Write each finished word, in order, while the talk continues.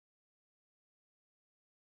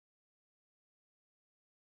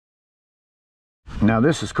Now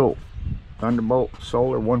this is cool. Thunderbolt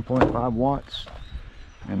solar 1.5 watts.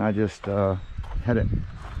 And I just had it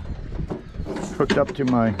hooked up to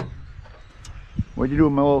my, what'd you do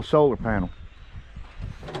with my little solar panel?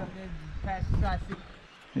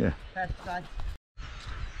 Yeah.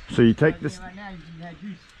 So you take this,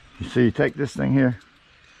 you take this thing here,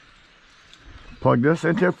 plug this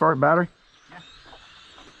into it for a battery. Yeah.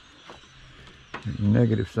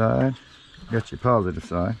 Negative side, got your positive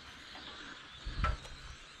side.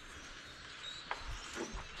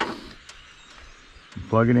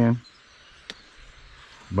 Plug it in,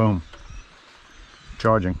 boom,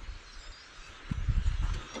 charging.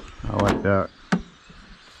 I like that.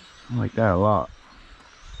 I like that a lot.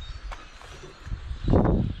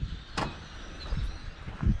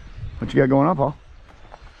 What you got going on, Paul?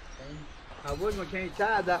 I was going to change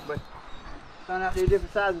size up, but found out they're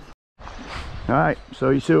different sizes. Alright, so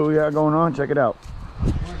you see what we got going on? Check it out.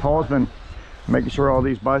 Paul's been making sure all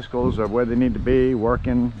these bicycles are where they need to be,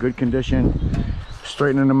 working, good condition,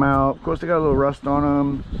 straightening them out. Of course, they got a little rust on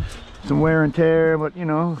them, some wear and tear, but you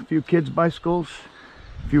know, a few kids' bicycles,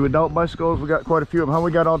 a few adult bicycles. We got quite a few of them. How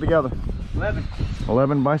we got all together?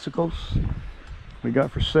 11 bicycles we got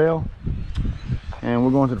for sale. And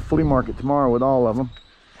we're going to the flea market tomorrow with all of them.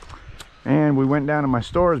 And we went down to my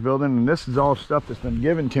storage building, and this is all stuff that's been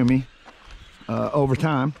given to me over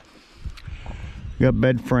time. Got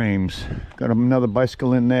bed frames, got another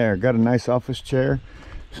bicycle in there, got a nice office chair,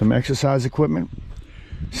 some exercise equipment,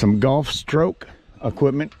 some golf stroke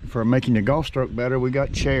equipment for making your golf stroke better. We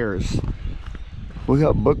got chairs, we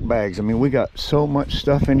got book bags. I mean, we got so much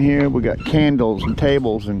stuff in here. We got candles and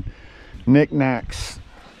tables and knickknacks.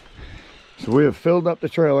 So we have filled up the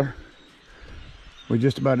trailer with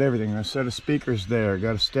just about everything. A set of speakers there,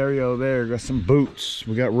 got a stereo there, got some boots,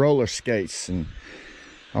 we got roller skates and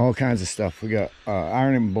all kinds of stuff. We got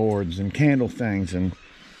ironing boards and candle things and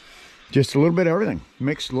just a little bit of everything.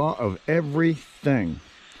 Mixed lot of everything.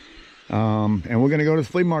 And we're gonna go to the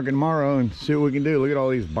flea market tomorrow and see what we can do. Look at all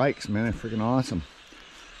these bikes, man, they're freaking awesome.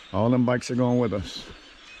 All them bikes are going with us.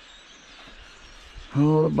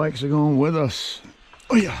 All the bikes are going with us.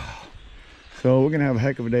 Oh yeah. So we're gonna have a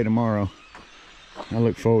heck of a day tomorrow. I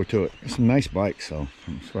look forward to it. It's some nice bikes, so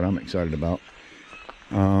that's what I'm excited about.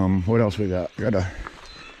 What else we got? Got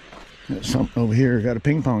something over here. Got a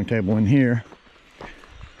ping pong table in here.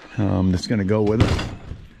 That's gonna go with it.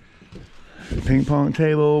 Ping pong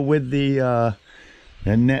table with the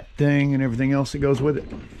net thing and everything else that goes with it.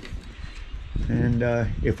 And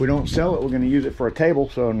if we don't sell it, we're gonna use it for a table.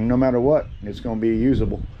 So no matter what, it's gonna be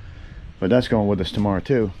usable. But that's going with us tomorrow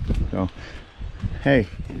too. So. Hey,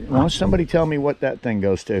 why don't somebody tell me what that thing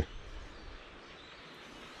goes to?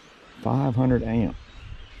 500 amp.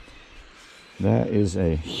 That is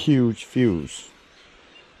a huge fuse.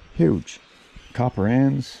 Huge. Copper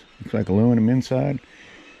ends. Looks like aluminum inside.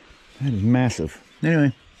 That is massive.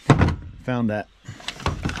 Anyway, found that.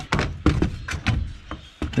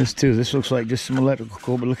 This too. This looks like just some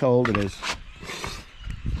electrical, but look how old it is.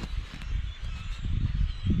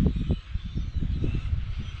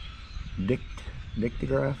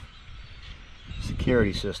 Dictograph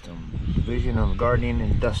security system, division of Guardian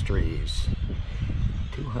Industries,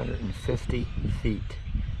 250 feet,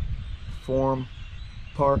 Forum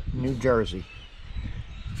Park, New Jersey,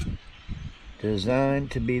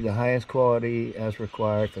 designed to be the highest quality as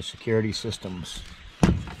required for security systems.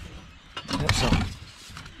 That's something.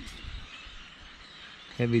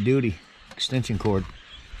 Heavy duty extension cord,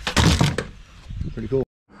 pretty cool.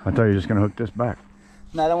 I thought you were just gonna hook this back.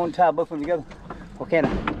 No, I don't want to tie both of them together. Or can I?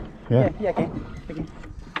 Yeah. Yeah, I can. I can.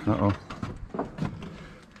 Uh-oh.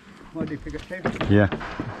 Want to pick up tape? Yeah.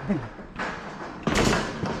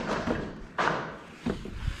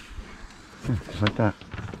 Just like that.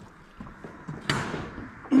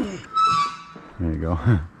 There you go.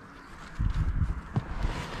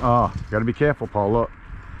 Oh, gotta be careful, Paul. Look.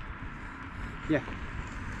 Yeah.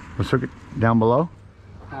 Let's hook it down below.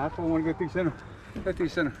 I don't want to go through center. Go through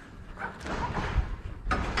center.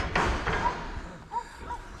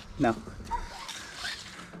 No.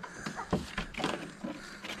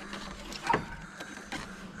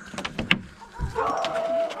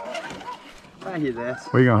 I hear this.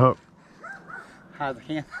 Where you gonna hook? High as I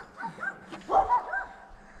can.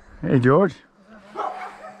 Hey, George.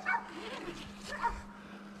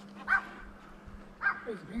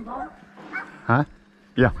 Ping pong? Huh?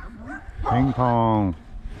 Yeah. Ping pong.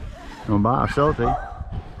 You wanna buy a salty?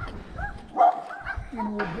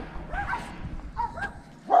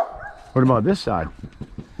 What about this side?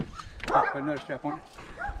 Put another strap on it.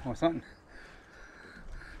 Or something.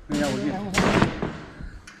 Maybe I will get it.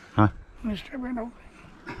 Huh? Strap right over.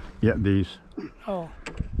 Yeah, these. Oh.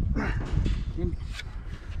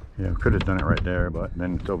 Yeah, could have done it right there, but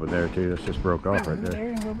then it's over there too. This just broke off right there.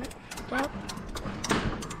 There a little bit. Stop.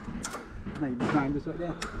 Maybe behind us like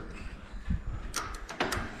that.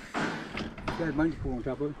 Got a bunch of pull on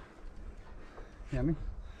top of it. You know what I mean?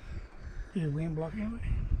 Is the wind blocking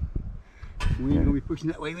it? We ain't gonna be pushing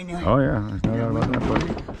that way anyway. Oh yeah, there's no doubt about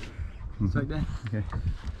that. But It's like that. okay.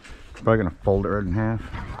 Probably gonna fold it right in half.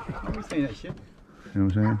 Don't be saying that shit. You know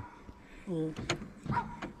what I'm saying?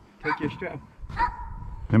 Take your strap.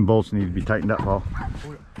 Them bolts need to be tightened up, Paul.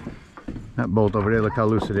 That bolt over there, look how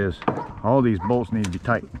loose it is. All these bolts need to be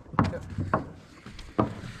tight.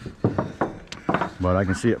 But I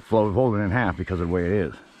can see it folding in half because of the way it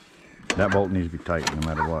is. That bolt needs to be tight no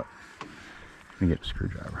matter what. Let me get a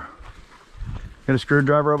screwdriver. Got a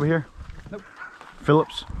screwdriver over here? Nope.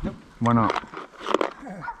 Phillips? Nope. Why not?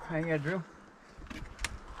 I ain't got a drill.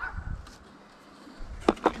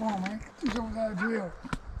 Come on, man. He's over that drill.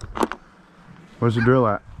 Where's the drill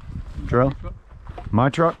at? Drill? My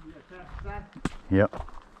truck? Yep.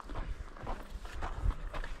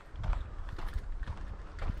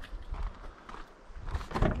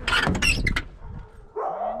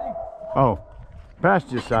 Oh,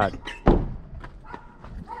 passenger side.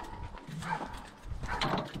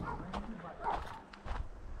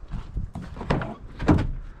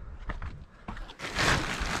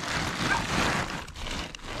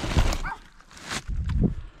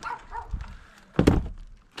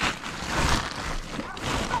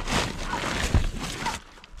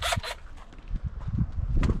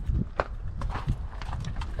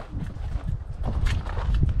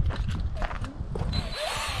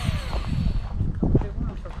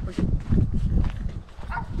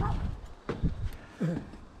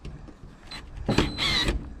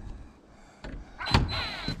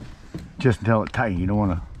 Just until it's tight. You don't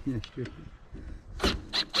want to. Yeah, sure.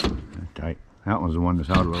 Tight. That one's the one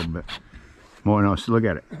that's out a little bit. More no, look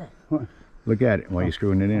at it. What? Look at it while you're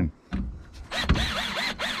screwing it in.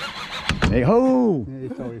 Hey ho! Yeah,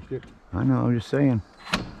 it's already stripped. I know, I'm just saying.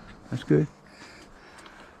 That's good.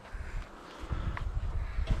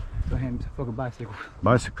 Go ahead and fuck a bicycle.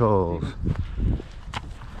 Bicycles.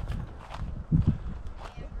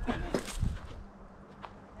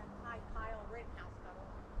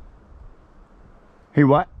 He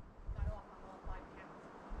what?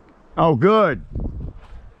 Oh, good.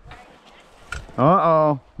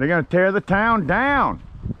 Uh-oh. They're going to tear the town down.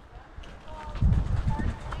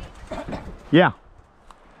 Yeah.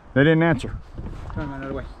 They didn't answer. Turn around the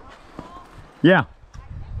other way. Yeah.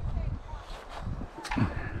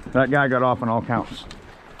 That guy got off on all counts.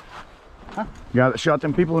 Huh? The guy that shot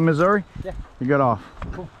them people in Missouri? Yeah. He got off.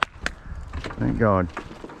 Cool. Thank God.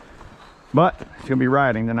 But it's going to be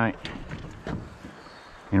rioting tonight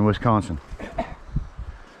in Wisconsin.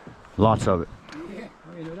 Lots of it. Yeah,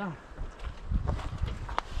 we do that.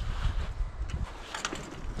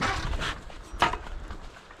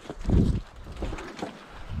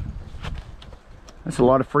 That's a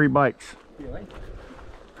lot of free bikes. Really?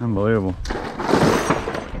 Unbelievable.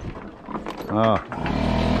 Oh.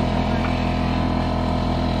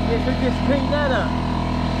 They should just clean that up.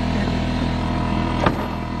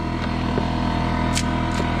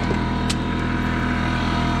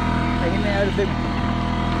 Taking that out of the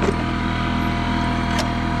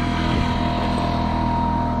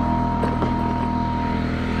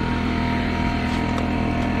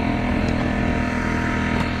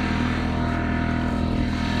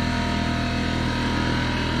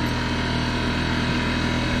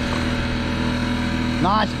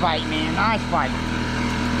nice fight, man. Nice fight.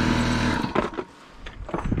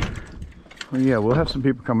 Well, yeah, we'll have some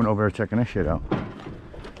people coming over here checking this shit out.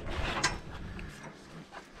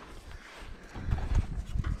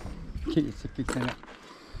 It's a big thing.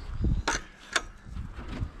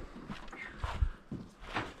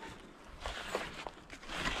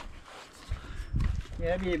 Yeah,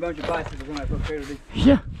 that'd be a bunch of bicycles when I put trailer.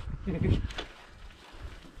 Yeah.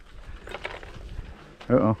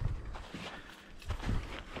 Uh-oh.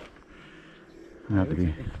 I have to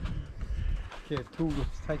be. Yeah, tool was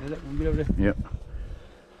tight as that when we get over there. Yep.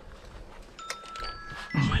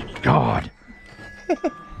 Oh my God.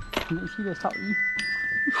 Can you see this top of you?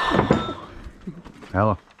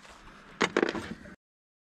 Hello.